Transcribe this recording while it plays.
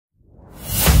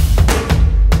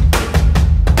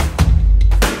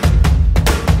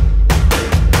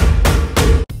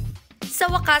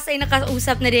Malakas ay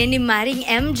nakausap na rin ni Maring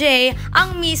MJ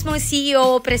ang mismong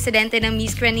CEO o presidente ng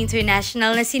Miss Grand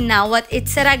International na si Nawat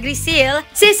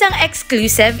sa isang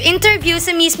exclusive interview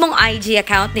sa mismong IG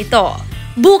account nito.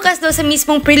 Bukas daw sa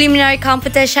mismong preliminary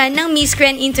competition ng Miss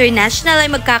Grand International ay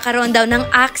magkakaroon daw ng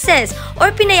access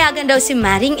or pinayagan daw si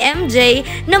Maring MJ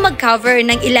na mag-cover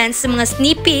ng ilan sa mga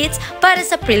snippets para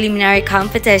sa preliminary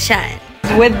competition.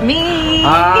 With me!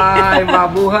 Hi,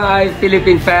 mabuhay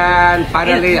Philippine fan!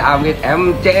 Finally, I'm with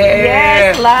MJ!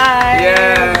 Yes, live!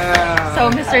 Yeah!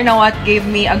 So, Mr. Nawat gave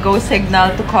me a go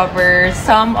signal to cover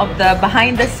some of the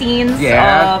behind the scenes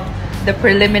of the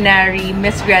preliminary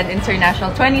Miss Grand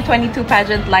International 2022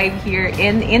 pageant live here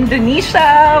in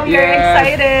Indonesia. We are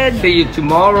excited! See you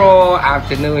tomorrow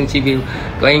afternoon. She will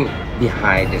going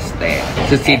behind the stage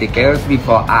to see the girls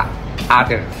before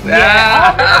others.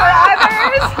 Yeah, before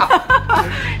others!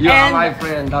 You are my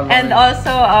friend. And also,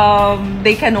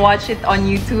 they can watch it on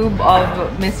YouTube of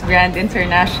Miss Grand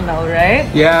International, right?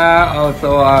 Yeah,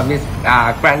 also Miss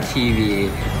Grand TV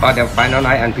for the final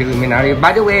night and preliminary.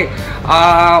 By the way,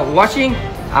 watching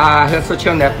her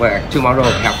social network tomorrow.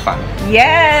 Have fun.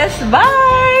 Yes,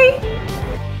 bye!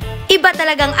 Iba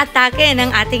talagang atake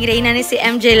ng ating reyna ni si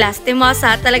MJ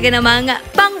Lastimosa. Talaga namang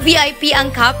pang VIP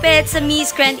ang kapit sa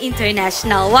Miss Grand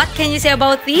International. What can you say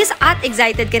about this? At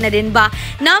excited ka na din ba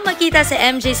na makita si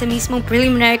MJ sa mismong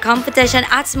preliminary competition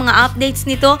at sa mga updates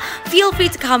nito? Feel free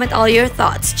to comment all your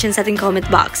thoughts dyan sa ating comment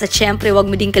box. At syempre,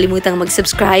 huwag mo din kalimutang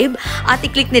mag-subscribe at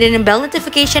i-click na rin ang bell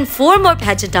notification for more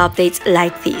pageant updates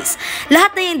like this.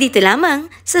 Lahat na yan dito lamang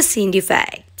sa Cindy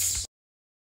Fact.